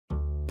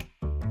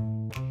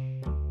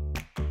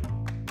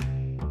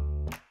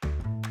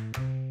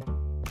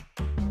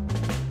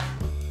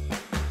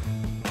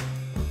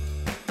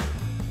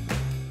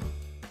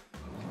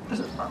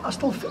I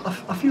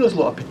feel there's a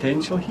lot of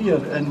potential here,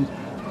 and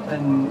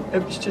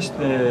it was just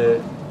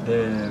the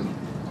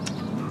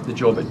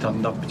job that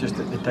turned up just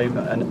at the time,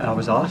 and I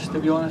was asked, to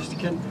be honest,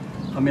 Ken.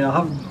 I mean,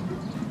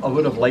 I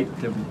would have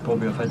liked to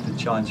probably have had the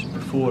chance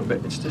before,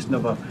 but it's just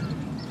never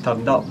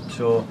turned up.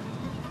 So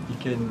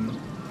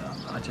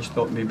I just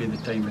thought maybe the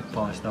time had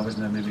passed. I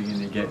wasn't maybe going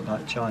to get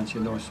that chance, you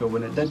know. So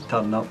when it did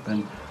turn up,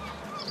 and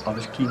I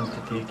was keen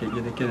to take it,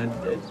 you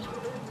know,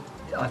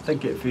 I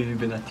think if it had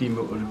been a team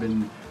that would have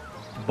been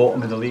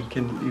bottom of the league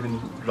and even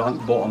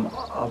ranked bottom,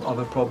 I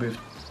would probably have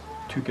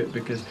took it,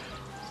 because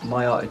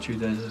my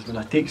attitude is when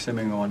I take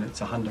something on,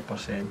 it's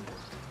 100%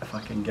 if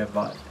I can give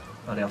that,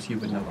 or else I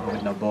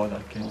wouldn't have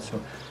bothered, Ken.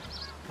 So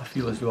I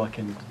feel as though I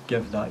can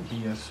give that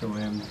here. So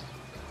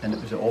and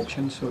it was an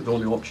option, so the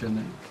only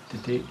option to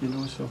take, you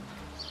know. So,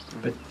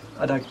 but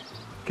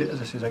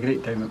as I said, a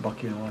great time at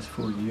Buckie the last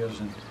 4 years,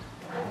 and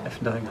if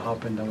nothing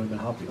happened, I would have been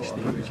happy to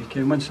stay. But you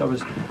can, once I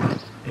was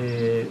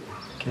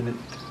kind of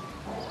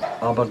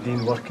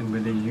Aberdeen working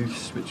with the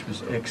youths, which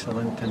was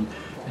excellent, and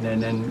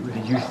then with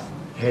the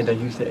head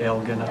of youth at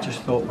Elgin, I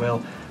just thought,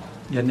 well,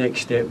 your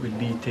next step would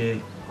be to,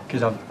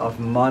 because I've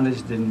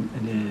managed in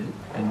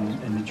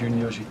the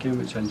juniors, you came,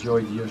 which I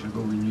enjoyed years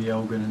ago with New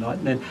Elgin and that,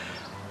 and then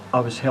I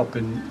was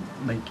helping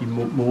Mikey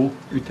Mo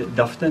out at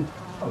Dufton.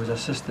 I was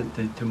assistant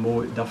to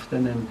Mo at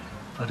Dufton, and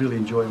I really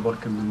enjoyed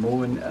working with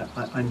Mo, and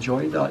I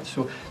enjoyed that.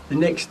 So the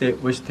next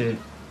step was to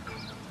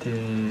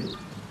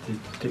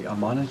take a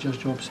manager's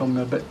job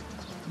somewhere, but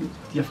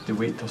you have to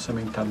wait till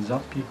something turns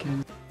up. You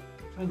can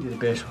try and do the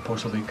best we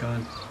possibly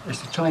can.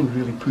 Is to try and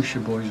really push the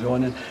boys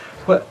on, and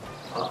what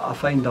I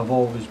find I've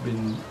always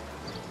been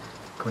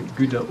quite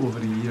good at over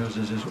the years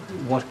is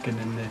working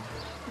in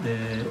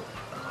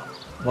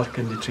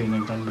the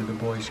training done with the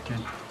boys,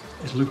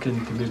 is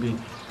looking to maybe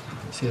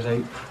say,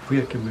 right,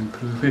 where can we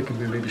improve, where can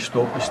we maybe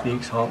stop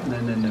mistakes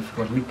happening, and if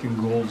we're leaking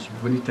goals,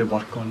 we need to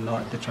work on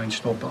that to try and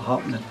stop it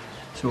happening.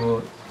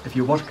 So if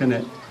you work on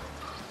it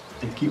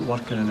and keep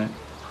working on it,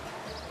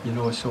 you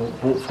know, so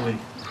hopefully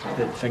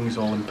that things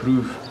will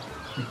improve.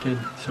 You can.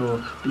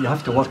 So you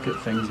have to work at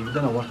things. If you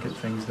don't work at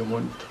things, they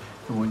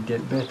won't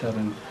get better,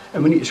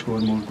 and we need to score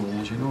more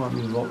goals. You know, I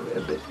mean,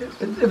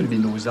 everybody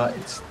knows that.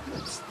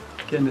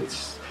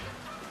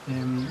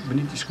 We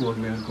need to score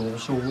more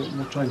goals. So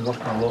we'll try and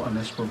work a lot on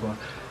this with our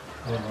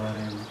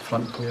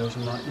front players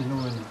and that. You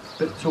know,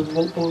 so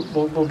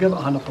we'll give it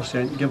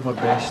 100%, give our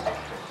best,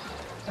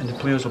 and the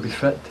players will be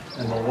fit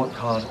and they'll work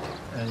hard,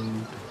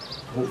 and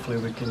hopefully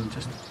we can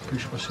just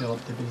push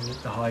ourselves to be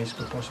at the highest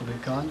we possibly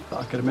can.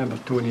 I can remember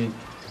Tony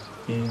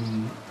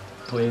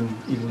playing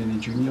even in the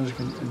juniors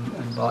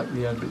and back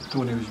there, but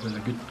Tony was a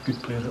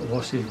good player at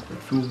Lossie at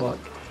fullback,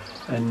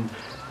 and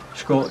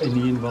Scott and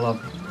Ian, well,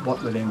 I've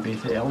worked with them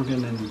both at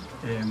Elgin, and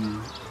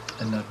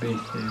they're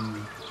both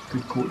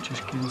good coaches,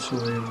 Ken, so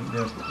they're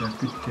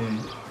good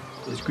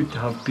it's good to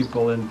have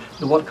people, and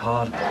they work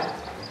hard,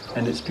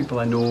 and it's people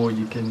I know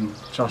you can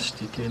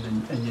trust, you can,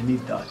 and you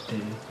need that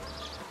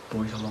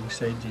boys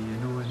alongside you, you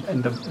know,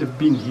 and they've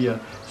been here,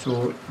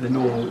 so they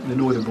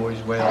know the boys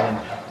well, and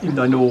even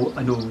though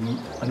I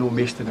know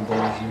most of the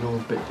boys, you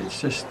know, but it's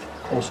just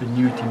also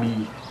new to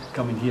me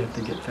coming here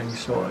to get things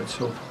sorted,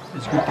 so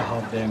it's good to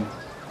have them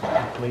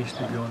in place,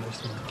 to be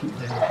honest, and keep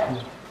them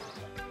here.